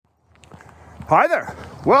Hi there.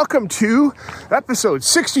 Welcome to episode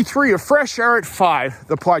 63 of Fresh Air at 5,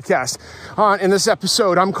 the podcast. In this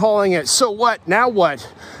episode, I'm calling it So What, Now What?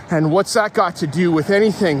 And what's that got to do with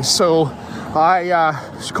anything? So I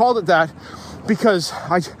called it that because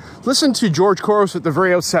I listened to George Couros at the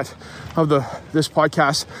very outset of this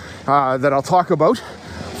podcast that I'll talk about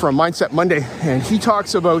from Mindset Monday. And he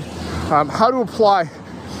talks about how to apply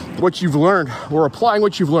what you've learned, or applying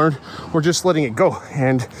what you've learned, or just letting it go.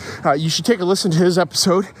 And you should take a listen to his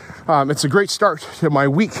episode. It's a great start to my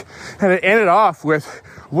week. And it ended off with,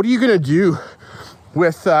 what are you going to do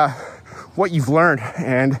with what you've learned,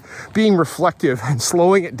 and being reflective and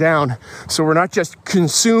slowing it down so we're not just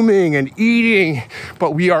consuming and eating,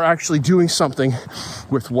 but we are actually doing something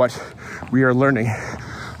with what we are learning.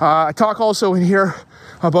 I talk also in here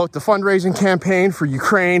about the fundraising campaign for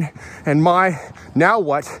Ukraine and my now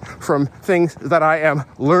what from things that I am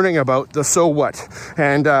learning about, the so what.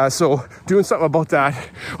 And so doing something about that.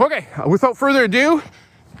 Okay, without further ado,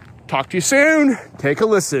 talk to you soon. Take a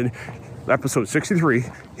listen. Episode 63.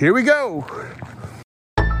 Here we go.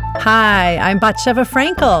 Hi, I'm Batsheva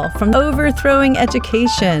Frankel from Overthrowing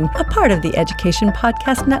Education, a part of the Education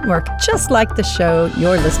Podcast Network, just like the show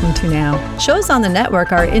you're listening to now. Shows on the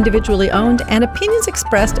network are individually owned, and opinions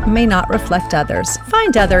expressed may not reflect others.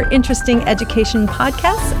 Find other interesting education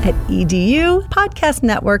podcasts at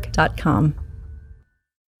edupodcastnetwork.com.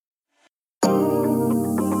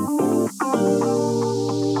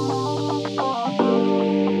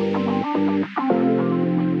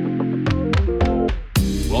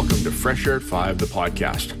 Welcome to Fresh Air at 5, the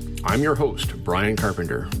podcast. I'm your host, Brian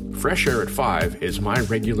Carpenter. Fresh Air at 5 is my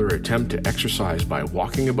regular attempt to exercise by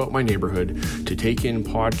walking about my neighborhood, to take in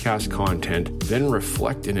podcast content, then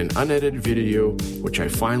reflect in an unedited video, which I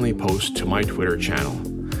finally post to my Twitter channel.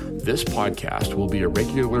 This podcast will be a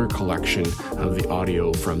regular collection of the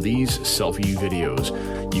audio from these selfie videos.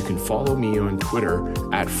 You can follow me on Twitter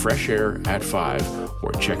at Fresh Air at 5,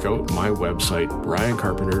 or check out my website,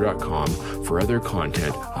 briancarpenter.com, for other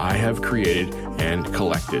content I have created and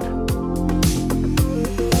collected.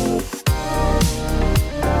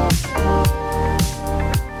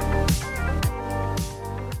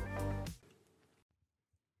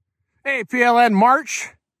 Hey, PLN, March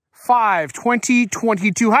 5,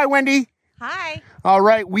 2022. Hi, Wendy. Hi. All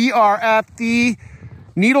right, we are at the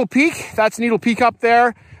Needle Peak. That's Needle Peak up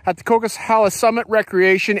there at the Coquihalla Summit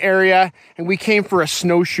Recreation Area, and we came for a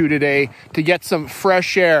snowshoe today to get some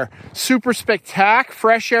fresh air. Super spectacular.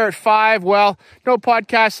 Fresh Air at 5. Well, no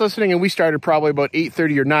podcast listening, and we started probably about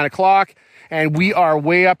 8:30 or 9 o'clock, and we are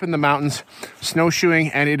way up in the mountains snowshoeing,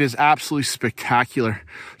 and it is absolutely spectacular.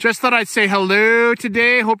 Just thought I'd say hello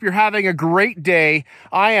today. Hope you're having a great day.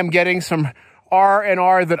 I am getting some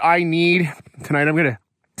R&R that I need. Tonight I'm going to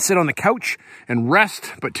sit on the couch and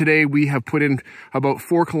rest, but today we have put in about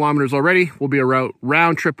 4 kilometers already. We'll be a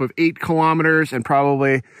round trip of 8 kilometers and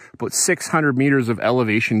probably about 600 meters of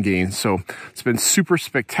elevation gain. So it's been super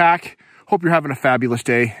spectacular. Hope you're having a fabulous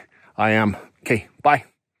day. I am. Okay, bye.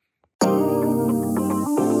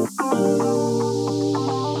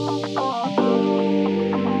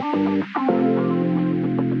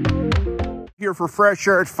 Here for Fresh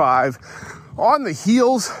Air at 5, on the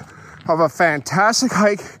heels of a fantastic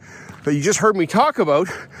hike that you just heard me talk about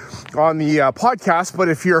on the podcast. But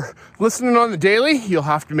if you're listening on the daily, you'll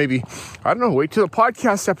have to maybe, wait till the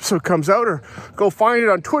podcast episode comes out, or go find it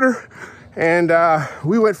on Twitter. And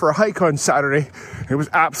we went for a hike on Saturday. It was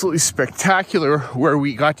absolutely spectacular, where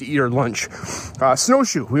we got to eat our lunch.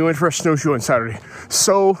 Snowshoe. We went for a snowshoe on Saturday.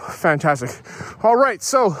 So fantastic. All right,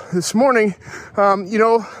 so this morning,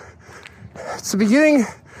 it's the beginning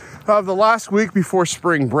of the last week before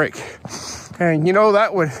spring break. And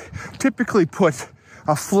that would typically put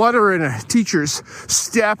a flutter in a teacher's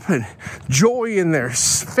step and joy in their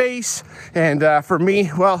face. And for me,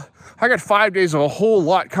 well, I got 5 days of a whole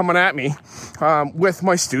lot coming at me with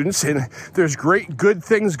my students, and there's great good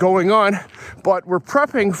things going on, but we're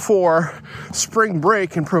prepping for spring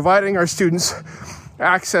break and providing our students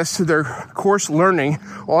access to their course learning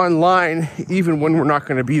online, even when we're not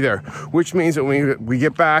going to be there, which means that when we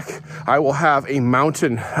get back, I will have a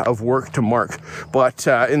mountain of work to mark. But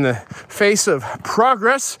in the face of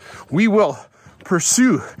progress, we will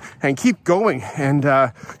pursue and keep going and,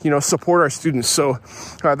 support our students. So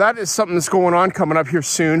that is something that's going on coming up here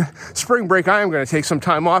soon. Spring break, I am going to take some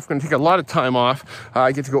time off. I'm going to take a lot of time off.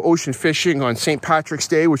 I get to go ocean fishing on St. Patrick's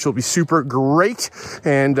Day, which will be super great.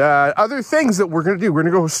 And other things that we're going to do. We're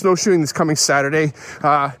going to go snowshoeing this coming Saturday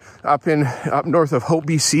up north of Hope,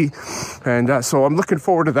 BC. And so I'm looking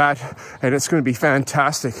forward to that. And it's going to be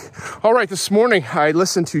fantastic. All right, this morning I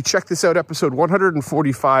listened to Check This Out episode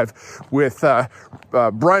 145 with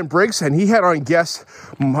Brian Briggs, and he had on guest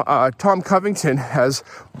Tom Covington as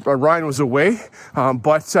Ryan was away.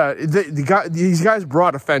 These guys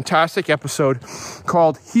brought a fantastic episode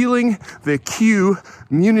called Healing the Q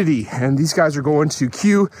Community, and these guys are going to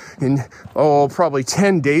Q in probably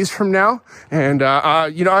 10 days from now. And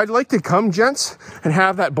I'd like to come, gents, and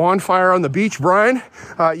have that bonfire on the beach, Brian.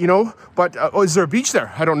 But is there a beach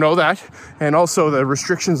there? I don't know that. And also the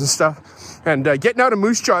restrictions and stuff. And getting out of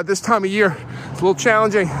Moose Jaw at this time of year, it's a little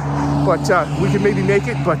challenging, but we can maybe make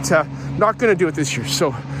it, but not going to do it this year.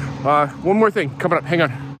 So one more thing coming up. Hang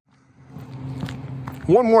on.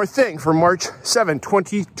 One more thing for March 7,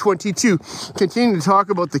 2022. Continuing to talk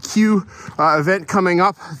about the Q event coming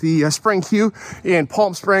up, the Spring Q in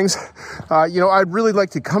Palm Springs. I'd really like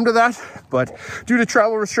to come to that, but due to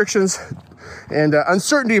travel restrictions and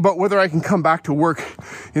uncertainty about whether I can come back to work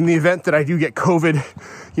in the event that I do get COVID,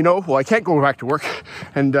 I can't go back to work.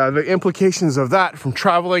 And the implications of that from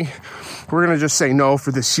traveling, we're going to just say no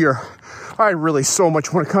for this year. I really so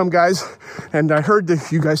much want to come, guys. And I heard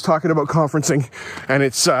you guys talking about conferencing, and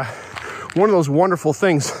it's one of those wonderful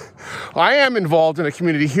things. I am involved in a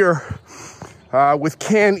community here with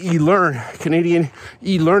Canadian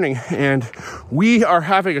e-learning, and we are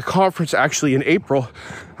having a conference actually in April,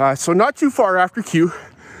 so not too far after Q,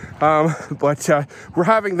 but we're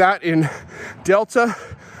having that in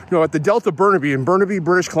at the Delta Burnaby in Burnaby,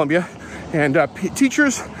 British Columbia, and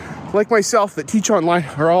teachers like myself that teach online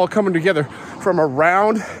are all coming together from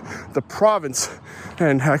around the province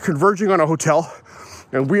and converging on a hotel.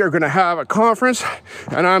 And we are going to have a conference,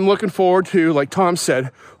 and I'm looking forward to, like Tom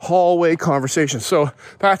said, hallway conversations. So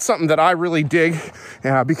that's something that I really dig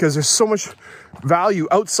because there's so much value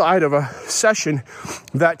outside of a session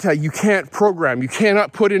that you can't program. You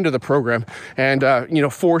cannot put into the program and,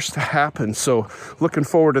 force to happen. So looking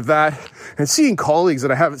forward to that and seeing colleagues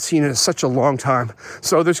that I haven't seen in such a long time.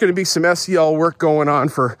 So there's going to be some SEL work going on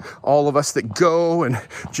for all of us that go and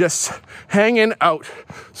just hanging out.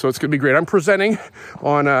 So it's going to be great. I'm presenting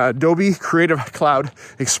on Adobe Creative Cloud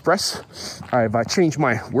Express. I've changed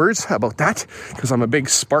my words about that because I'm a big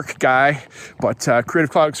Spark guy, but Creative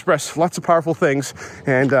Cloud Express, lots of powerful things,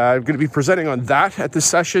 and I'm going to be presenting on that at this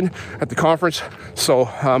session at the conference. So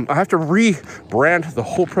I have to rebrand the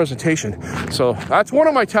whole presentation. So that's one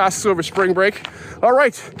of my tasks over spring break. All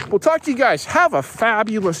right, we'll talk to you guys. Have a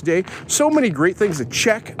fabulous day. So many great things to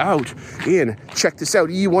check out in Check This Out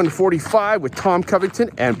E145 with Tom Covington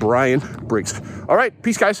and Brian Briggs. All right,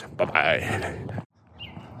 peace, guys. Bye-bye.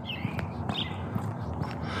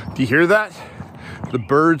 Do you hear that? The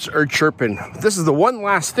birds are chirping. This is the one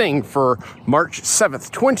last thing for March 7th,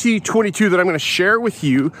 2022 that I'm going to share with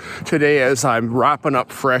you today as I'm wrapping up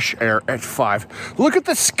Fresh Air at 5. Look at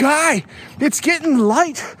the sky. It's getting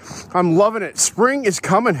light. I'm loving it. Spring is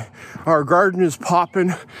coming. Our garden is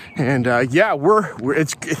popping. And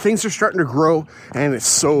things are starting to grow, and it's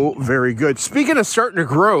so very good. Speaking of starting to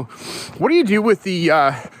grow, what do you do with the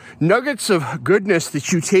nuggets of goodness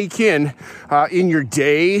that you take in your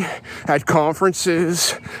day, at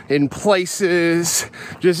conferences, in places?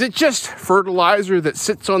 Does it just fertilizer that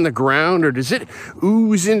sits on the ground, or does it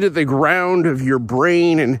ooze into the ground of your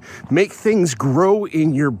brain and make things grow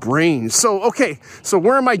in your brain? So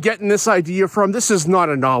where am I getting this idea from? This is not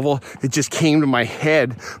a novel. It just came to my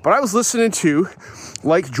head. But I was listening to,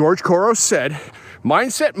 like George Couros said,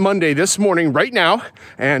 Mindset Monday this morning right now,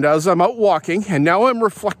 and as I'm out walking, and now I'm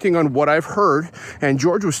reflecting on what I've heard, and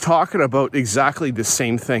George was talking about exactly the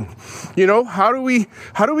same thing. How do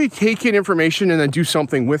we take in information and then do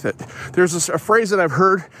something with it? There's a phrase that I've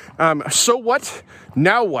heard, so what?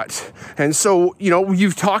 Now what? And so,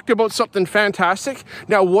 you've talked about something fantastic.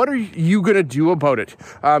 Now, what are you going to do about it?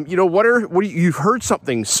 You've heard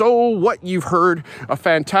something. So what? You've heard a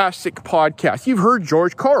fantastic podcast. You've heard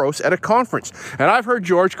George Couros at a conference. And I've heard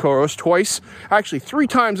George Couros twice, actually 3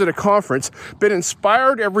 times at a conference, been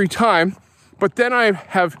inspired every time but then I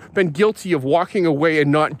have been guilty of walking away and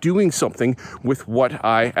not doing something with what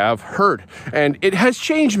I have heard. And it has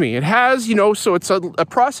changed me. It has, so it's a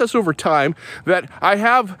process over time that I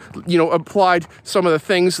have, applied some of the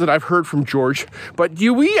things that I've heard from George, but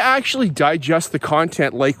do we actually digest the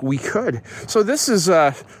content like we could? So this is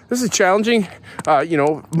challenging,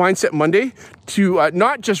 Mindset Monday, to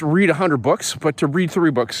not just read 100 books, but to read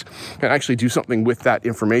 3 books and actually do something with that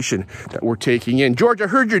information that we're taking in. George, I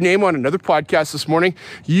heard your name on another podcast this morning.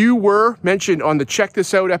 You were mentioned on the Check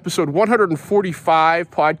This Out episode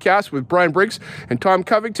 145 podcast with Brian Briggs and Tom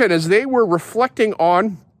Covington as they were reflecting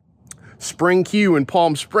on Spring Q in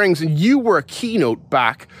Palm Springs, and you were a keynote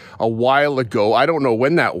back a while ago. I don't know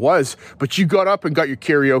when that was, but you got up and got your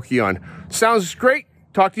karaoke on. Sounds great.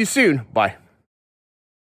 Talk to you soon. Bye.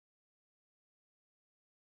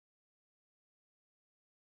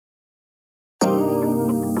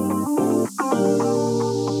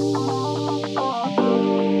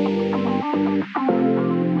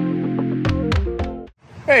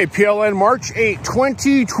 Hey, PLN, March 8,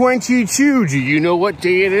 2022. Do you know what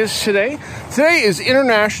day it is today? Today is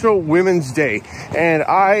International Women's Day. And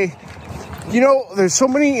there's so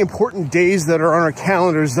many important days that are on our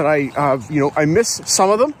calendars that I miss some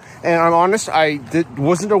of them. And I'm honest, I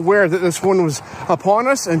wasn't aware that this one was upon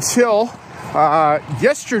us until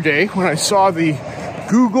yesterday when I saw the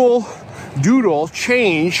Google Doodle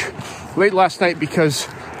change late last night because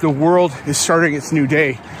the world is starting its new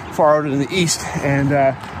day far out in the east, and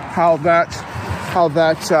how that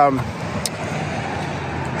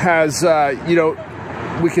has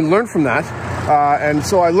we can learn from that, and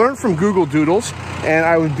so I learned from Google Doodles, and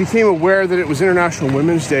I became aware that it was International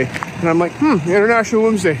Women's Day, and I'm like, International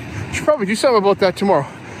Women's Day, I should probably do something about that tomorrow,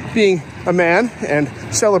 being a man and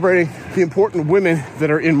celebrating the important women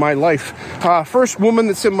that are in my life. First woman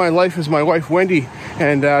that's in my life is my wife, Wendy,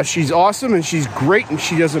 and she's awesome and she's great and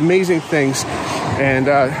she does amazing things. And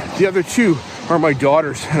the other two are my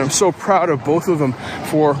daughters, and I'm so proud of both of them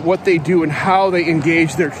for what they do and how they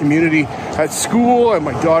engage their community at school, and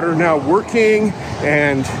my daughter now working,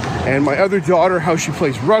 and my other daughter, how she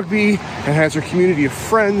plays rugby and has her community of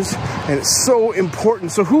friends, and it's so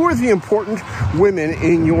important. So who are the important women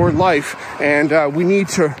in your life? And we need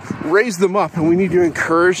to raise them up, and we need to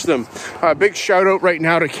encourage them. Big shout out right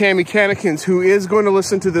now to Cami Cannikins, who is going to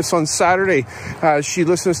listen to this on Saturday. She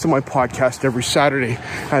listens to my podcast every Saturday,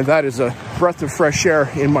 and that is a breath of fresh air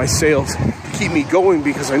in my sails to keep me going,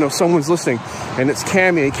 because I know someone's listening, and it's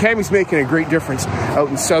Cami, and Cami's making a great difference out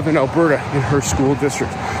in southern Alberta in her school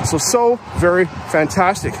district. So very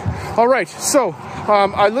fantastic. All right, so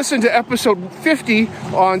I listened to episode 50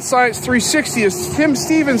 on Science 360 as Tim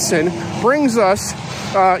Stevenson brings us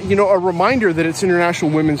a reminder that it's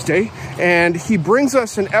International Women's Day, and he brings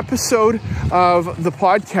us an episode of the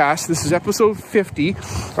podcast. This is episode 50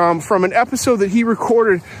 from an episode that he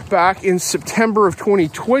recorded back in September of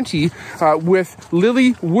 2020 with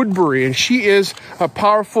Lily Woodbury, and she is a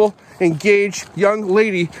powerful, engaged young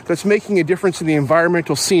lady that's making a difference in the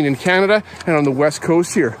environmental scene in Canada and on the West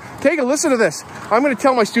Coast here. Take a listen to this. I'm going to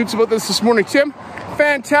tell my students about this morning. Tim,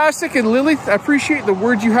 fantastic, and Lily, I appreciate the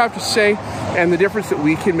words you have to say and the difference that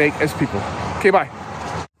we can make as people. Okay, bye.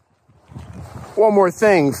 One more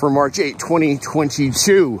thing for March 8,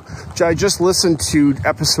 2022. I just listened to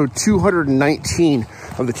episode 219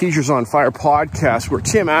 of the Teachers on Fire podcast, where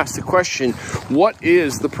Tim asked the question, what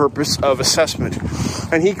is the purpose of assessment?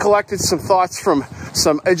 And he collected some thoughts from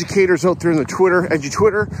some educators out there in the Twitter,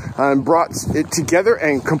 and brought it together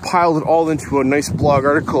and compiled it all into a nice blog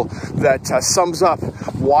article that sums up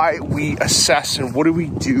why we assess and what do we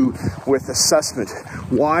do with assessment.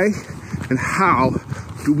 Why and how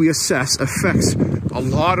do we assess affects a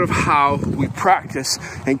lot of how we practice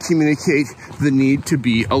and communicate the need to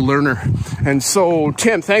be a learner. And so,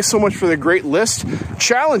 Tim, thanks so much for the great list.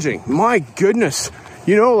 Challenging, my goodness.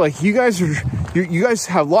 You guys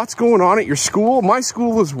have lots going on at your school, my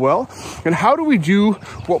school as well. And how do we do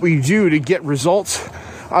what we do to get results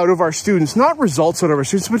out of our students? Not results out of our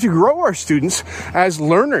students, but to grow our students as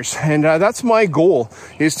learners. And that's my goal,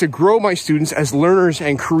 is to grow my students as learners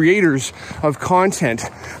and creators of content,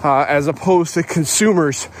 as opposed to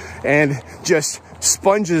consumers and just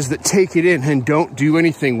sponges that take it in and don't do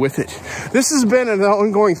anything with it. This has been an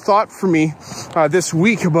ongoing thought for me this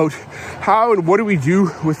week about how and what do we do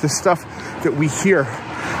with the stuff that we hear.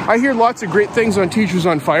 I hear lots of great things on Teachers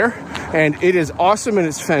on Fire, And it is awesome and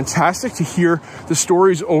it's fantastic to hear the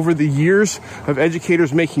stories over the years of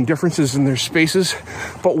educators making differences in their spaces.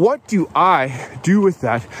 But what do I do with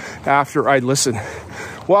that after I listen?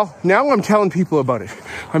 Well, now I'm telling people about it.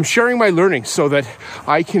 I'm sharing my learning so that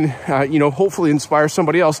I can, hopefully inspire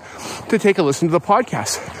somebody else to take a listen to the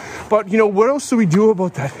podcast. But, what else do we do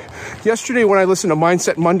about that? Yesterday, when I listened to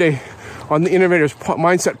Mindset Monday on the Innovators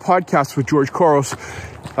Mindset podcast with George Couros,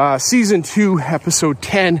 season 2, episode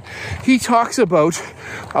 10, he talks about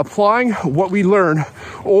applying what we learn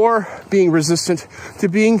or being resistant to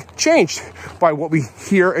being changed by what we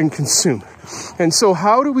hear and consume. And so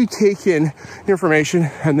how do we take in information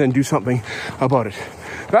and then do something about it?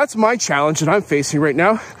 That's my challenge that I'm facing right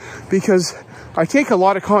now, because I take a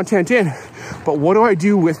lot of content in, but what do I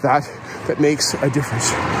do with that makes a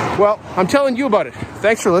difference? Well, I'm telling you about it.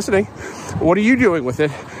 Thanks for listening. What are you doing with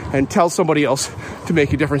it? And tell somebody else to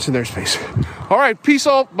make a difference in their space. All right, peace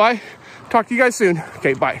out. Bye. Talk to you guys soon.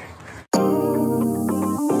 Okay, bye.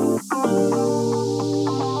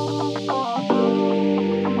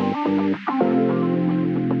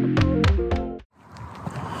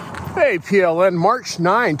 Hey, PLN, March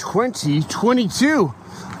 9, 2022.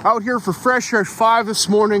 Out here for Fresh Air 5 this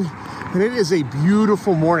morning, and it is a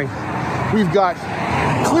beautiful morning. We've got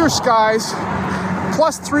clear skies,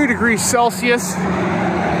 plus 3 degrees Celsius,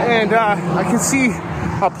 and I can see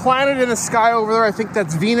a planet in the sky over there. I think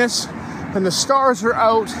that's Venus, and the stars are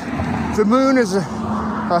out. The moon is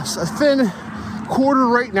a thin quarter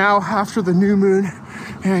right now after the new moon,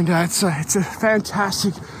 and it's a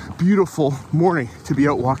fantastic, beautiful morning to be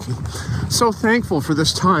out walking. So thankful for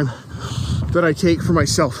this time that I take for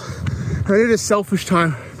myself. And it is selfish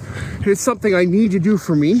time. It's something I need to do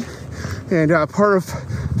for me, and part of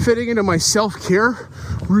fitting into my self-care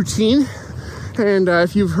routine. And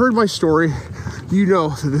if you've heard my story, you know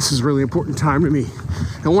that this is a really important time to me.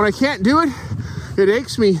 And when I can't do it, it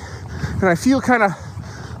aches me, and I feel kind of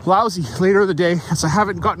lousy later in the day because I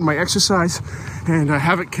haven't gotten my exercise and I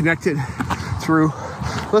haven't connected through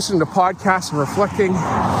listening to podcasts and reflecting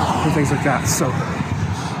and things like that. So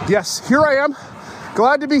yes, here I am,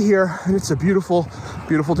 glad to be here, and it's a beautiful,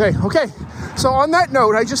 beautiful day. Okay, so on that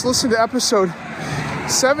note, I just listened to episode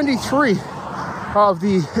 73 of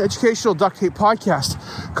the Educational Duct Tape Podcast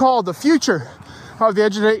called The Future of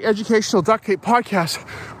the Educational Duct Tape Podcast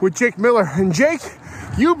with Jake Miller. And Jake,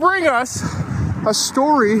 you bring us a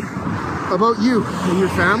story about you and your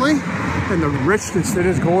family and the richness that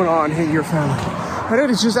is going on in your family. And it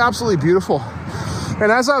is just absolutely beautiful.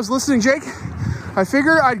 And as I was listening, Jake, I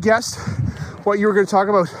figured I'd guessed what you were going to talk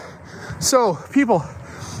about. So, people,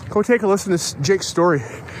 go take a listen to Jake's story.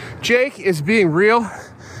 Jake is being real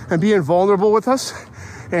and being vulnerable with us,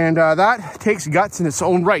 and that takes guts in its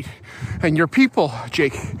own right. And your people,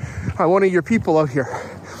 Jake, I'm one of your people out here,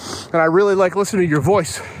 and I really like listening to your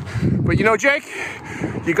voice. But Jake,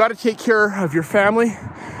 you got to take care of your family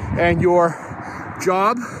and your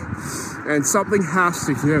job, and something has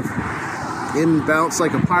to give. In Bounce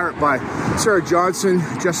Like a Pirate by Sarah Johnson,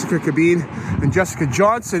 Jessica Cabine, and Jessica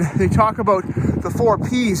Johnson. They talk about the 4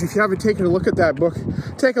 Ps. If you haven't taken a look at that book,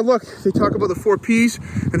 take a look. They talk about the 4 Ps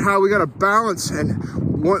and how we got to balance and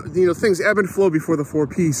things ebb and flow before the 4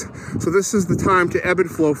 Ps. So this is the time to ebb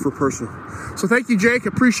and flow for personal. So thank you, Jake.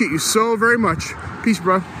 Appreciate you so very much. Peace,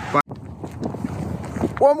 bro. Bye.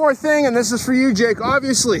 One more thing, and this is for you, Jake.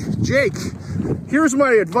 Obviously, Jake, here's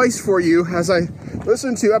my advice for you as I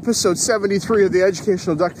listen to episode 73 of the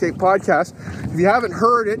Educational Duct Tape Podcast. If you haven't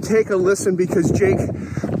heard it, take a listen, because Jake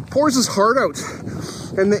pours his heart out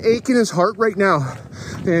and the ache in his heart right now,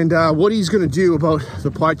 and what he's going to do about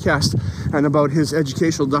the podcast and about his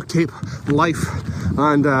educational duct tape life.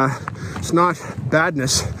 And it's not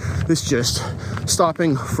badness, it's just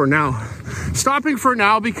stopping for now. Stopping for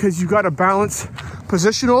now because you got to balance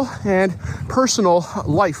positional and personal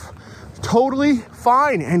life. Totally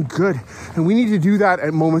fine and good. And we need to do that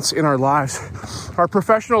at moments in our lives. Our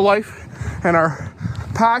professional life and our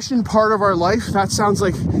passion part of our life, that sounds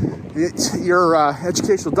like it's your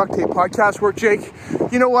Educational Duct Tape Podcast work, Jake.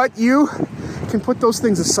 You know what? You can put those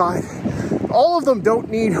things aside. All of them don't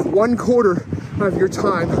need 1/4 of your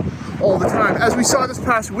time all the time. As we saw this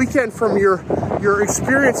past weekend from your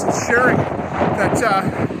experience in sharing that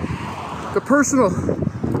the personal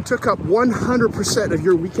took up 100% of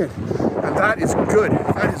your weekend. And that is good.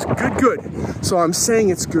 That is good. So I'm saying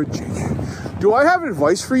it's good, Jake. Do I have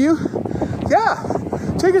advice for you? Yeah.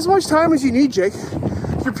 Take as much time as you need, Jake.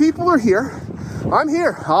 Your people are here. I'm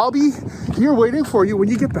here. I'll be here waiting for you when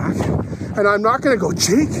you get back. And I'm not going to go,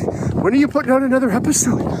 Jake, when are you putting out another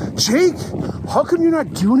episode? Jake, how come you're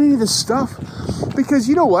not doing any of this stuff? Because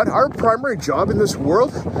you know what? Our primary job in this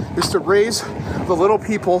world is to raise the little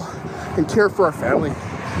people and care for our family.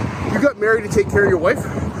 You got married to take care of your wife,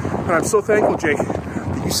 and I'm so thankful, Jake,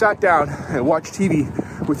 that you sat down and watched TV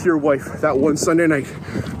with your wife that one Sunday night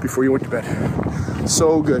before you went to bed.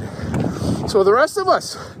 So good. So the rest of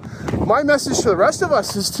us, my message to the rest of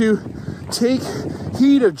us is to take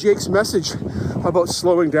heed of Jake's message about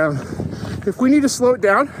slowing down. If we need to slow it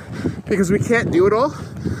down because we can't do it all,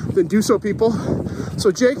 then do so, people.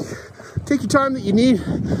 So Jake, take your time that you need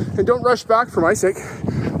and don't rush back for my sake.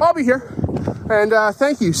 I'll be here. And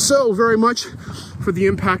thank you so very much for the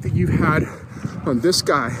impact that you've had on this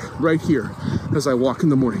guy right here as I walk in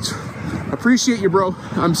the mornings. Appreciate you, bro.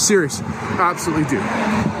 I'm serious. Absolutely do.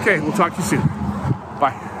 Okay, we'll talk to you soon.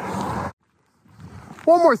 Bye.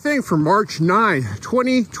 One more thing for March 9,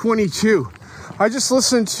 2022. I just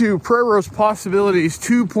listened to Prayer Rose Possibilities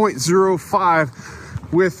 2.05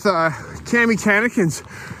 with Cami Tannikins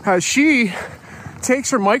as she takes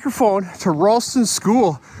her microphone to Ralston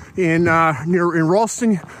School in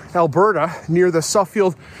Ralston, Alberta, near the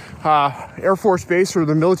Suffield Air Force Base, or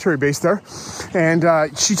the military base there. And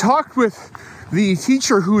she talked with the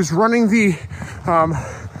teacher who is running the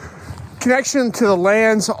connection to the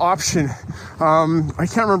lands option. I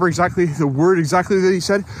can't remember exactly the word that he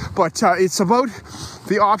said, but it's about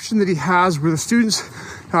the option that he has where the students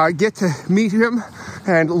get to meet him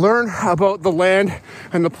and learn about the land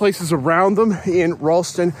and the places around them in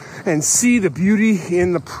Ralston and see the beauty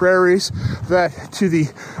in the prairies that to the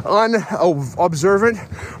unobservant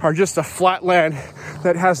are just a flat land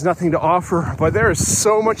that has nothing to offer. But there is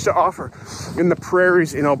so much to offer in the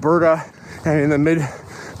prairies in Alberta and in the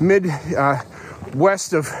mid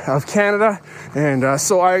west of Canada. And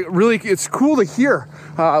so it's cool to hear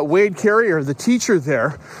Wade Carrier, the teacher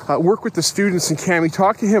there, work with the students, and Cami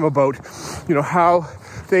talk to him about, how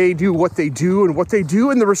they do what they do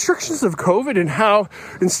and the restrictions of COVID, and how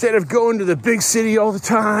instead of going to the big city all the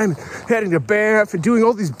time, heading to Banff and doing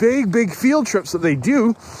all these big field trips that they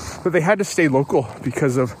do, that they had to stay local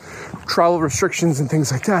because of travel restrictions and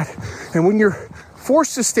things like that. And when you're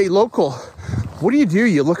forced to stay local, what do?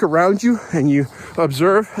 You look around you and you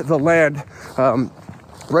observe the land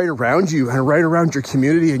right around you and right around your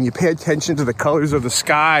community, and you pay attention to the colors of the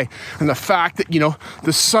sky and the fact that,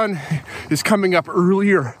 the sun is coming up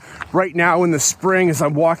earlier right now in the spring as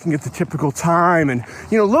I'm walking at the typical time, and,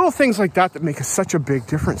 little things like that make such a big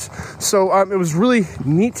difference. So it was really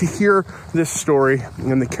neat to hear this story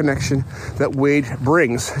and the connection that Wade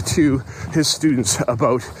brings to his students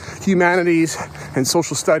about humanities and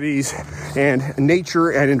social studies and nature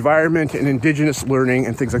and environment and Indigenous learning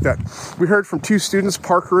and things like that. We heard from two students,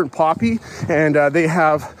 Parker and Poppy, and they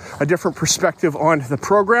have a different perspective on the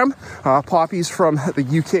program. Poppy's from the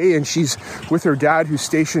UK, and she's with her dad who's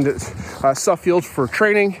stationed at Suffield for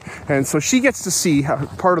training, and so she gets to see a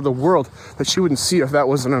part of the world that she wouldn't see if that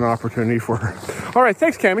wasn't an opportunity for her. All right,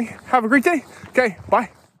 thanks, Cami. Have a great day. Okay,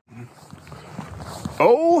 bye.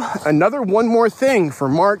 Oh, one more thing for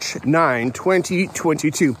March 9,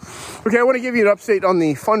 2022. Okay, I want to give you an update on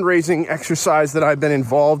the fundraising exercise that I've been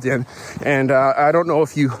involved in. And I don't know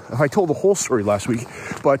if I told the whole story last week,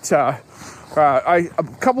 but a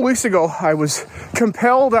couple weeks ago, I was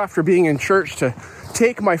compelled after being in church to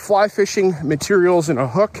take my fly fishing materials in a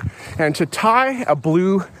hook and to tie a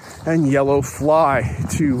blue and yellow fly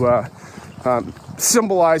to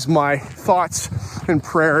symbolize my thoughts and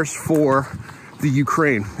prayers for the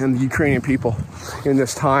Ukraine and the Ukrainian people in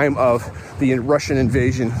this time of the Russian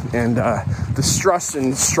invasion and the stress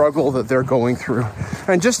and struggle that they're going through.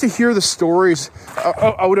 And just to hear the stories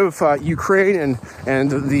out of Ukraine and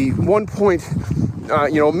the 1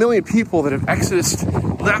 million people that have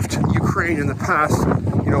left Ukraine in the past,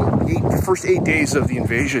 the first 8 days of the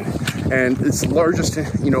invasion, and it's the largest,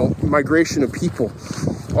 migration of people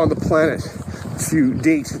on the planet to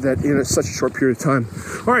date that in such a short period of time.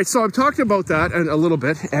 All right, so I've talked about that a little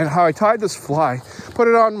bit and how I tied this fly, put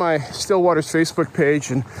it on my Stillwaters Facebook page,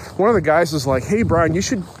 and one of the guys was like, "Hey, Brian, you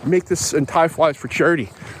should make this and tie flies for charity."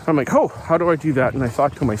 I'm like, "Oh, how do I do that?" And I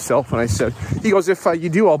thought to myself, and I said, he goes, "If you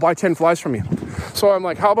do, I'll buy 10 flies from you." So I'm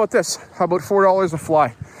like, "How about this? How about $4 a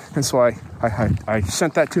fly?" And so I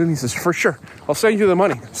sent that to him. He says, "For sure, I'll send you the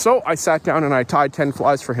money." So I sat down and I tied 10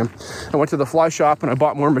 flies for him. I went to the fly shop and I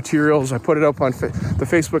bought more materials. I put it up on the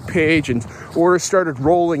Facebook page, and orders started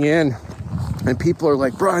rolling in. And people are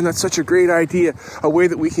like, "Brian, that's such a great idea, a way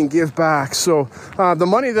that we can give back." So the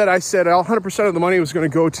money that I said, 100% of the money was going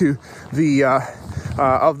to go to the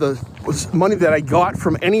money that I got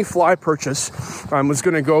from any fly purchase was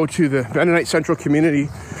going to go to the Mennonite Central Community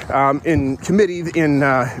in committee in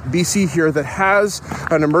BC here that has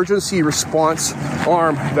an emergency response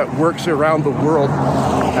arm that works around the world.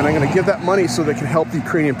 And I'm going to give that money so they can help the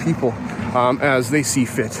Ukrainian people as they see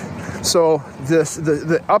fit. So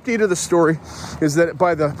the update of the story is that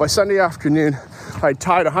by Sunday afternoon, I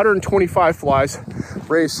tied 125 flies,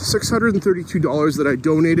 raised $632 that I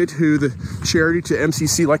donated to the charity, to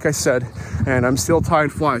MCC, like I said, and I'm still tying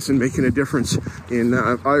flies and making a difference in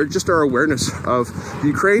our awareness of the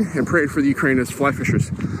Ukraine and praying for the Ukrainians fly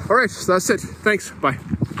fishers. All right, so that's it. Thanks. Bye.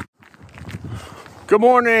 Good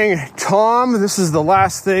morning, Tom. This is the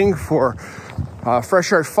last thing for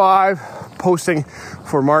Fresh Art 5, posting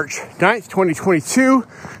for March 9th, 2022.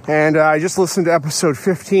 And I just listened to episode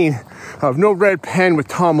 15 of No Red Pen with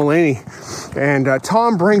Tom Mullaney. And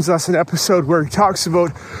Tom brings us an episode where he talks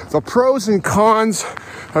about the pros and cons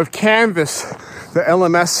of Canvas, the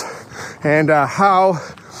LMS, and how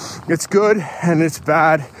it's good and it's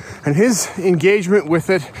bad, and his engagement with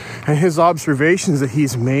it and his observations that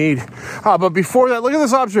he's made. But before that, look at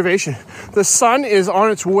this observation. The sun is on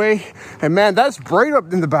its way, and man, that's bright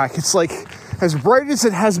up in the back. It's like as bright as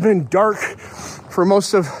it has been dark for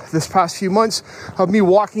most of this past few months of me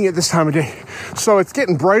walking at this time of day. So it's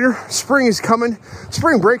getting brighter. Spring is coming.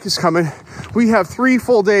 Spring break is coming. We have 3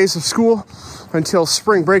 full days of school until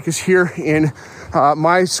spring break is here in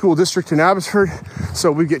my school district in Abbotsford.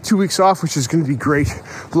 So we get 2 weeks off, which is going to be great.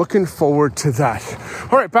 Looking forward to that.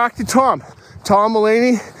 All right, back to Tom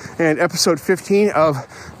Mullaney and episode 15 of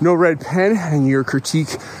No Red Pen and your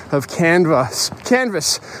critique of Canvas,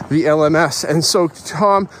 the LMS. And so,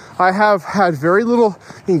 Tom, I have had very little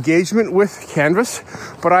engagement with Canvas,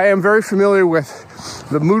 but I am very familiar with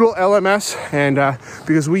the Moodle LMS, and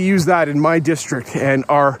because we use that in my district and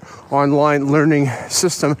our online learning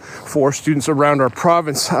system for students around our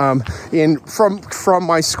province from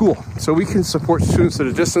my school. So we can support students at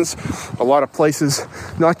a distance, a lot of places,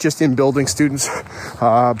 not just in building students,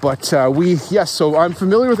 so I'm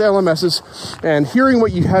familiar with LMSs, and hearing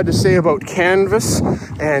what you had to say about Canvas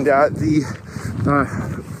and the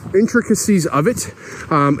intricacies of it.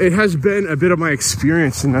 It has been a bit of my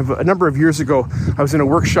experience, and a number of years ago I was in a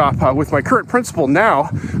workshop with my current principal now,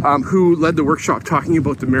 who led the workshop talking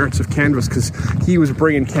about the merits of Canvas, because he was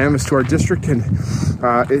bringing Canvas to our district, and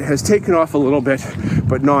it has taken off a little bit,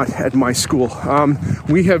 but not at my school.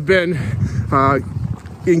 We have been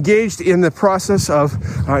engaged in the process of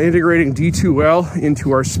integrating D2L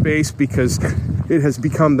into our space because it has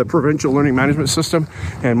become the provincial learning management system,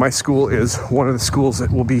 and my school is one of the schools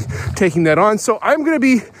that will be taking that on. So I'm going to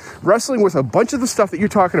be wrestling with a bunch of the stuff that you're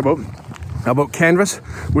talking about Canvas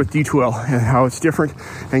with D2L and how it's different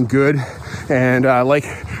and good, and like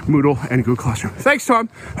Moodle and Google Classroom. Thanks, Tom.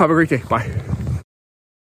 Have a great day. Bye.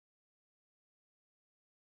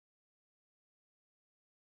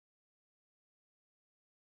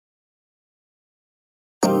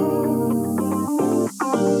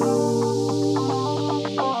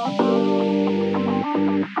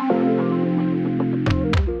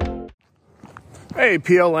 Hey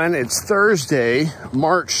PLN, it's Thursday,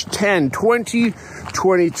 March 10,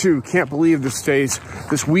 2022. Can't believe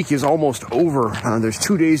this week is almost over. There's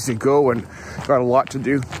 2 days to go and got a lot to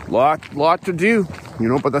do. Lot to do,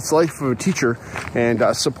 but that's life of a teacher, and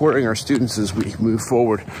supporting our students as we move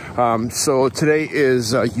forward. So today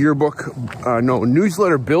is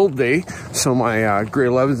newsletter build day. So my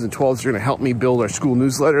grade 11s and 12s are going to help me build our school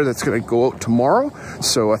newsletter that's going to go out tomorrow.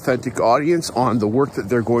 So authentic audience on the work that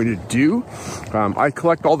they're going to do. I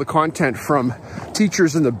collect all the content from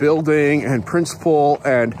teachers in the building and principal,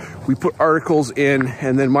 and we put articles in,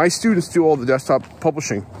 and then my students do all the desktop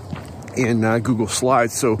publishing in Google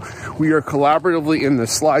Slides. So we are collaboratively in the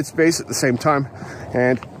slide space at the same time,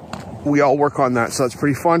 and we all work on that. So that's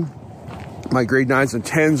pretty fun. My grade 9s and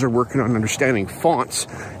 10s are working on understanding fonts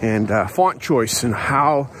and font choice and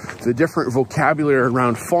how the different vocabulary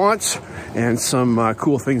around fonts and some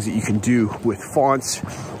cool things that you can do with fonts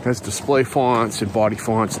as display fonts and body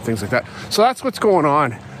fonts and things like that. So that's what's going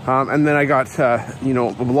on. And then I got, a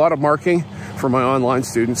lot of marking for my online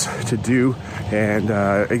students to do, and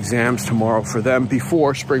exams tomorrow for them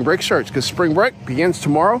before spring break starts, because spring break begins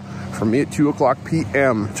tomorrow for me at 2:00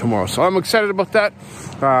 p.m. tomorrow. So I'm excited about that.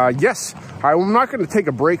 Yes, I'm not going to take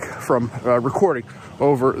a break from recording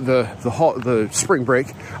over the spring break.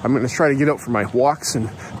 I'm going to try to get out for my walks and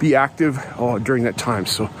be active during that time.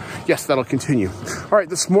 So yes, that'll continue. All right,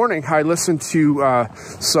 this morning I listened to a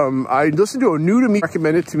new to me,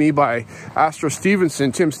 recommended to me by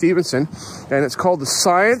Tim Stevenson, and it's called the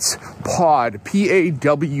Science Pod,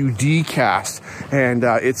 PAWD cast, and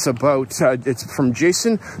it's from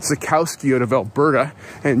Jason Zakowski out of Alberta,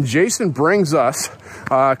 and Jason brings us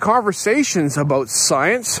conversations about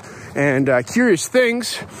science and curious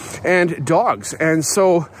things and dogs. And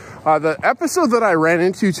so the episode that I ran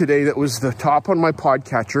into today that was the top on my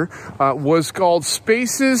podcatcher was called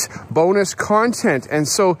Spaces Bonus Content. And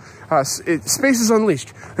so Spaces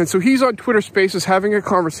Unleashed. And so he's on Twitter Spaces having a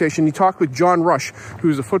conversation. He talked with John Rush,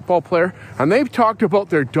 who's a football player, and they've talked about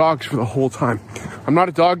their dogs for the whole time. I'm not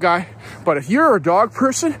a dog guy, but if you're a dog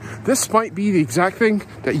person, this might be the exact thing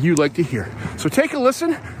that you like to hear. So take a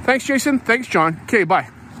listen. Thanks, Jason. Thanks, John. Okay, bye.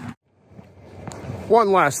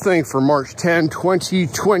 One last thing for March 10,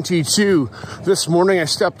 2022. This morning I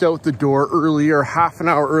stepped out the door earlier, half an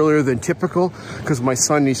hour earlier than typical, because my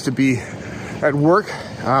son needs to be at work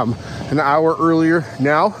an hour earlier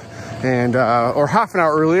now, and or half an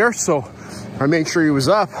hour earlier. So I made sure he was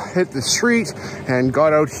up, hit the street, and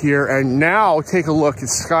got out here. And now take a look. The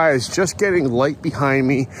sky is just getting light behind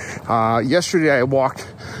me. Yesterday I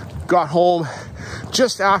got home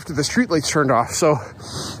just after the streetlights turned off. So,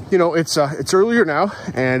 you know, it's earlier now,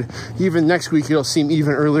 and even next week it'll seem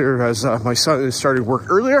even earlier as my son is starting work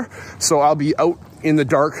earlier. So I'll be out in the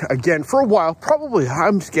dark again for a while, probably,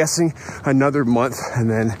 I'm guessing, another month,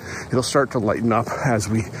 and then it'll start to lighten up as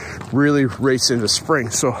we really race into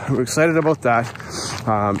spring. So I'm excited about that.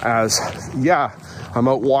 I'm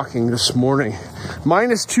out walking this morning.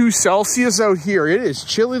 -2 Celsius out here. It is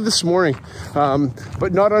chilly this morning,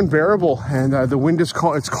 but not unbearable. And the wind is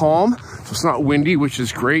it's calm, so it's not windy, which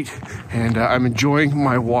is great. And I'm enjoying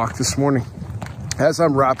my walk this morning. As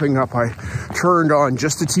I'm wrapping up, I turned on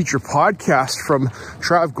Just a Teacher podcast from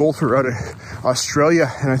Trav Golter out of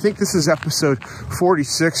Australia. And I think this is episode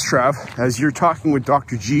 46, Trav, as you're talking with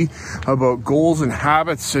Dr. G about goals and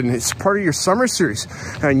habits, and it's part of your summer series.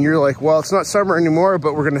 And you're like, well, it's not summer anymore,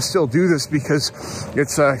 but we're going to still do this because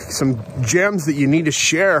it's some gems that you need to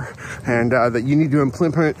share and that you need to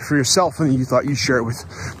implement for yourself. And you thought you'd share it with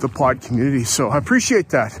the pod community. So I appreciate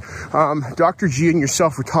that. Dr. G and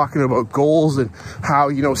yourself were talking about goals and how,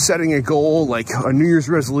 you know, setting a goal like a New Year's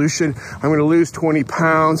resolution, I'm going to lose 20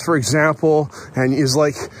 pounds, for example, and is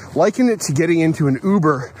like liken it to getting into an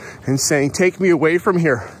Uber and saying, take me away from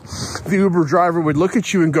here. The Uber driver would look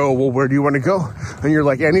at you and go, well, where do you want to go? And you're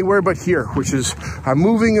like, anywhere but here, which is a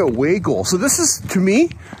moving away goal. So this is, to me,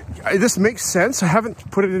 this makes sense. I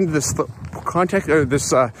haven't put it into this context or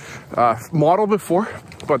this model before,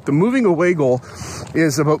 but the moving away goal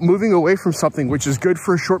is about moving away from something which is good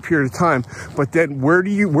for a short period of time. But then where are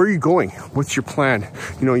you going? What's your plan?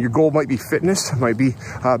 You know, your goal might be fitness, might be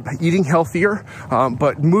eating healthier,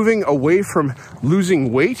 but moving away from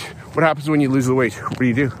losing weight. What happens when you lose the weight? What do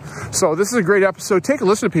you do? So this is a great episode. Take a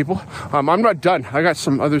listen to people. I'm not done. I got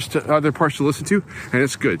some other parts to listen to, and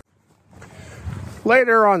it's good.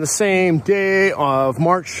 Later on the same day of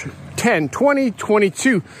March 10,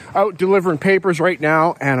 2022, out delivering papers right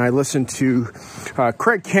now, and I listened to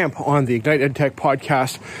Craig Kemp on the Ignite EdTech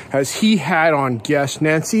podcast as he had on guest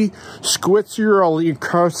Nancy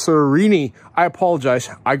Squizzioli-Casarini. I apologize.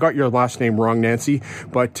 I got your last name wrong, Nancy,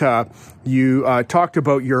 but you talked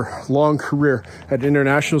about your long career at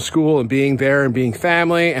international school and being there and being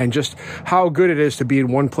family and just how good it is to be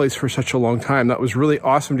in one place for such a long time. That was really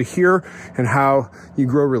awesome to hear, and how you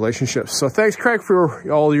grow relationships. So thanks, Craig, for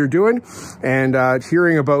all you're doing and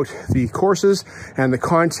hearing about the courses and the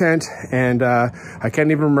content. And I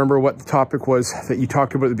can't even remember what the topic was that you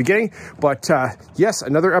talked about at the beginning. But yes,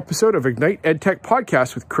 another episode of Ignite EdTech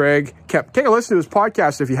podcast with Craig Kemp. Take a listen to his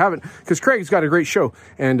podcast if you haven't, because Craig's got a great show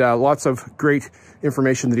and lots of great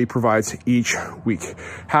information that he provides each week.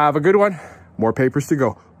 Have a good one. More papers to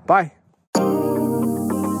go. Bye.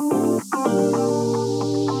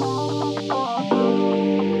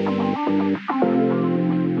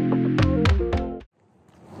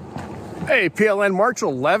 Hey, PLN, March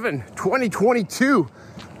 11, 2022.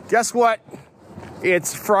 Guess what?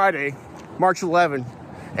 It's Friday, March 11.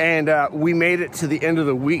 And we made it to the end of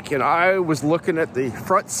the week, and I was looking at the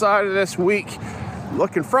front side of this week,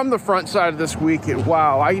 looking from the front side of this week, and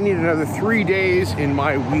wow, I need another 3 days in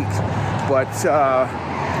my week. But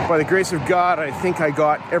by the grace of God, I think I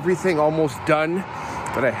got everything almost done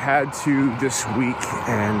that I had to this week,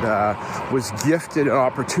 and was gifted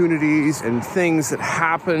opportunities and things that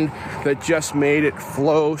happened that just made it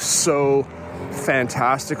flow so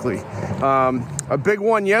fantastically. A big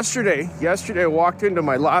one yesterday. Yesterday I walked into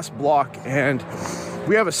my last block, and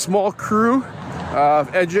we have a small crew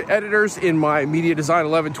of editors in my Media Design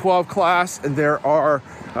 11-12 class, and there are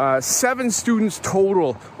 7 students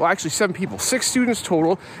total. Well, actually 7 people, 6 students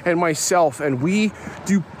total, and myself, and we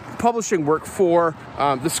do publishing work for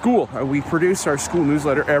the school. We produce our school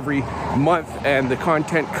newsletter every month, and the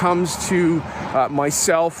content comes to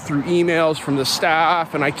myself through emails from the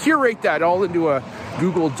staff, and I curate that all into a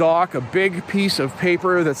Google Doc, a big piece of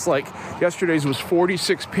paper that's like yesterday's was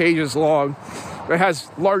 46 pages long. It has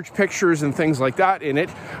large pictures and things like that in it,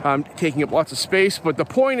 taking up lots of space. But the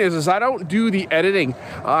point is I don't do the editing.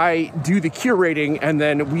 I do the curating, and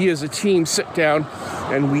then we as a team sit down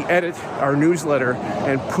and we edit our newsletter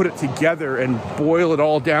and put it together and boil it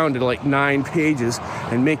all down to like 9 pages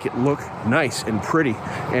and make it look nice and pretty.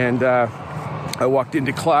 And I walked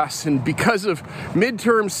into class, and because of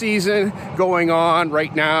midterm season going on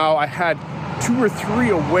right now, I had 2 or 3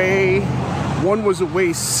 away. One was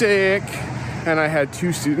away sick. And I had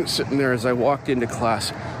 2 students sitting there as I walked into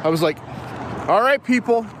class. I was like, all right,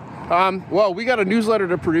 people, well, we got a newsletter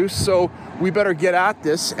to produce, so we better get at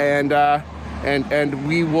this, and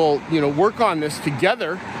we will, work on this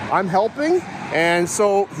together. I'm helping, and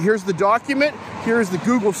so here's the document, here's the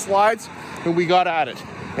Google Slides, and we got at it.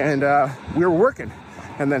 And we were working.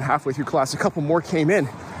 And then halfway through class, a couple more came in,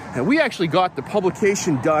 and we actually got the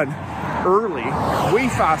publication done early, way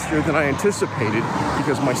faster than I anticipated,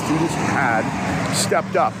 because my students had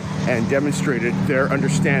stepped up and demonstrated their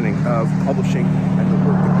understanding of publishing and the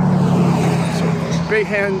work that we do. So big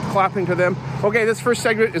hand clapping to them. Okay, this first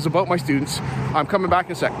segment is about my students. I'm coming back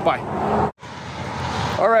in a sec. Bye.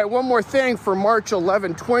 All right, one more thing for March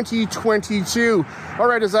 11, 2022. All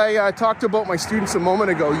right, as I talked about my students a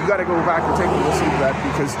moment ago, you got to go back and take a listen to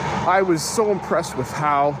that, because I was so impressed with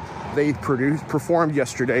how they performed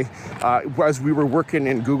yesterday as we were working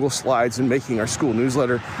in Google Slides and making our school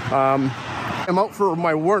newsletter. I'm out for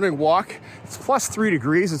my morning walk. It's plus 3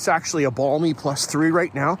 degrees. It's actually a balmy plus 3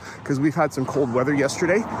 right now because we've had some cold weather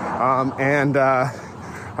yesterday. And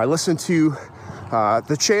I listened to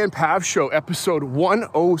the Che and Pav Show, episode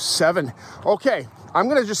 107. Okay, I'm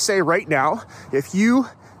going to just say right now, if you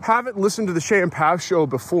haven't listened to the Che and Pav Show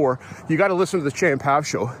before, you got to listen to the Che and Pav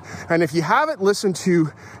Show. And if you haven't listened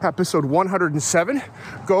to episode 107,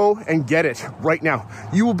 go and get it right now.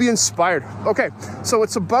 You will be inspired. Okay, so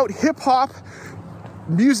it's about hip-hop,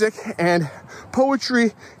 music, and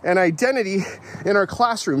poetry and identity in our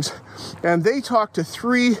classrooms. And they talk to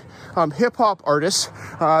 3 hip-hop artists,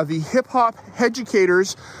 the hip-hop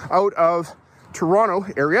educators out of Toronto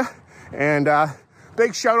area. And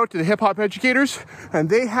big shout out to the Hip Hop Educators, and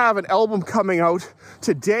they have an album coming out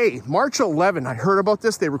today, March 11. I heard about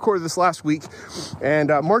this. They recorded this last week, and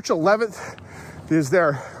March 11th is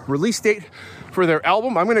their release date for their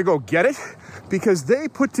album. I'm going to go get it because they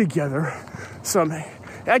put together some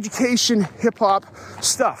education hip hop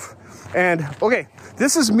stuff. And okay,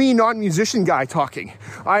 this is me, non-musician guy, talking.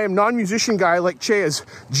 I am non-musician guy like Che is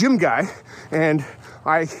gym guy, and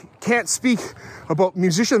I can't speak about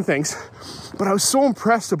musician things. But I was so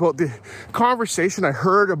impressed about the conversation I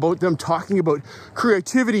heard about them talking about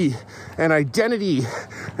creativity and identity,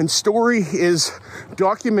 and story is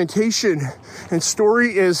documentation, and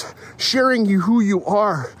story is sharing you who you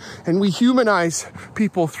are, and we humanize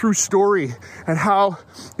people through story, and how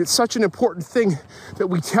it's such an important thing that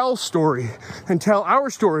we tell story and tell our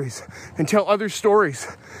stories and tell other stories.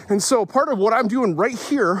 And so part of what I'm doing right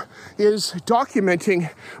here is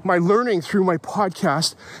documenting my learning through my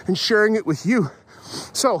podcast and sharing it with you.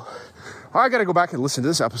 So I got to go back and listen to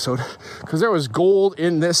this episode because there was gold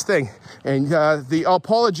in this thing. And the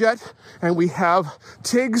Apologet, and we have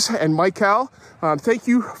Tiggs and Michael. Thank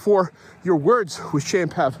you for your words with Che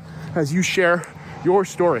and Pav as you share your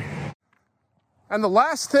story. And the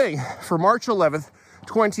last thing for March 11th,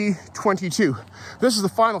 2022. This is the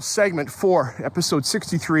final segment for episode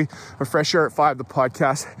 63 of Fresh Air at 5, the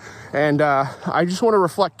podcast. And I just want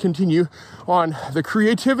to continue on the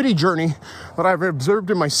creativity journey that I've observed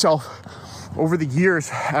in myself over the years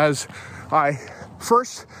as I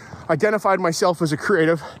first identified myself as a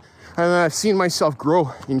creative, and then I've seen myself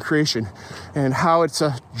grow in creation, and how it's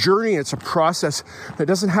a journey, it's a process that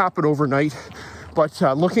doesn't happen overnight. But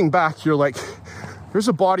looking back, you're like, there's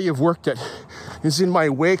a body of work that is in my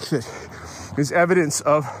wake that is evidence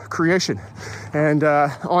of creation. And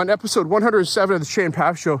on episode 107 of the Che and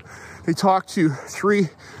Pav Show, they talked to 3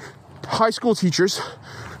 high school teachers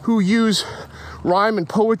who use rhyme and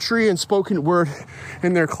poetry and spoken word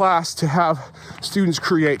in their class to have students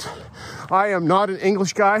create. I am not an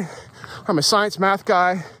English guy. I'm a science math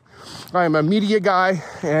guy. I am a media guy,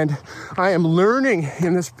 and I am learning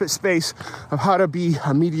in this space of how to be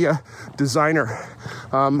a media designer.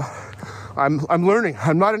 I'm learning.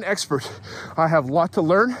 I'm not an expert. I have a lot to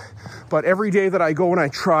learn, But every day that I go and I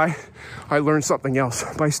try, I learn something else.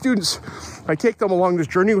 My students, I take them along this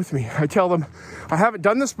journey with me. I tell them, I haven't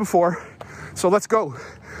done this before, so let's go.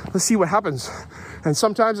 Let's see what happens. And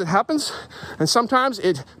sometimes it happens, and sometimes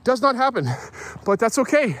it does not happen. But that's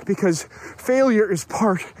okay, because failure is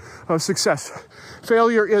part of success.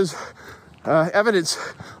 Failure is evidence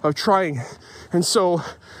of trying. And so,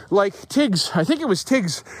 like Tiggs, I think it was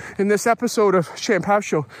Tiggs in this episode of Champav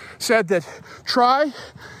Show, said that try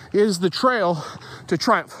is the trail to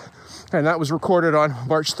triumph. And that was recorded on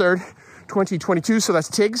March 3rd, 2022. So that's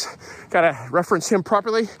Tiggs. Gotta reference him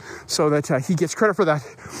properly so that he gets credit for that.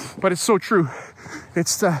 But it's so true.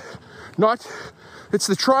 It's the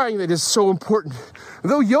trying that is so important.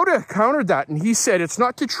 Though Yoda countered that and he said it's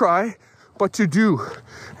not to try, but to do.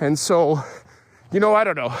 And so, I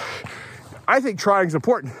don't know. I think trying is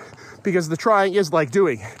important because the trying is like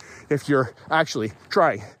doing if you're actually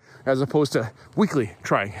trying as opposed to weekly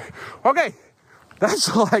trying. Okay, that's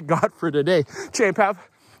all I got for today. Champav,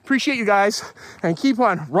 appreciate you guys and keep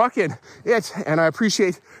on rocking it. And I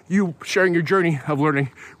appreciate you sharing your journey of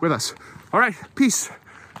learning with us. All right, peace.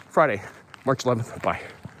 Friday, March 11th. Bye.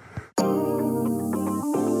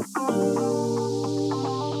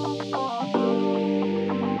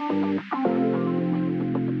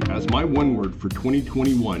 As my one word for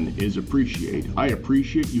 2021 is appreciate, I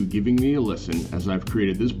appreciate you giving me a listen as I've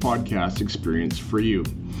created this podcast experience for you.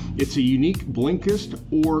 It's a unique Blinkist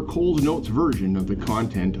or Coles Notes version of the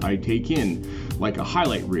content I take in, like a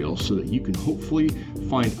highlight reel, so that you can hopefully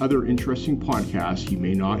find other interesting podcasts you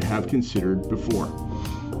may not have considered before.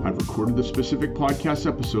 I've recorded the specific podcast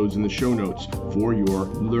episodes in the show notes for your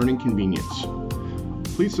learning convenience.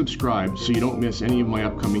 Please subscribe so you don't miss any of my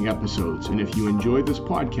upcoming episodes. And if you enjoy this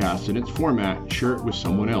podcast and its format, share it with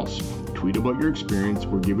someone else. Tweet about your experience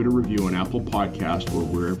or give it a review on Apple Podcast or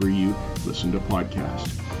wherever you listen to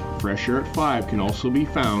podcasts. Fresh Air at 5 can also be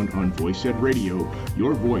found on Voice Ed Radio.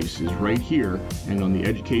 Your voice is right here, and on the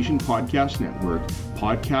Education Podcast Network,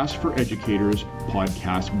 podcasts for educators,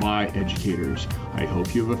 podcasts by educators. I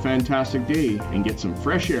hope you have a fantastic day and get some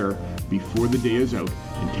fresh air before the day is out,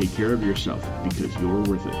 and take care of yourself because you're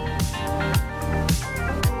worth it.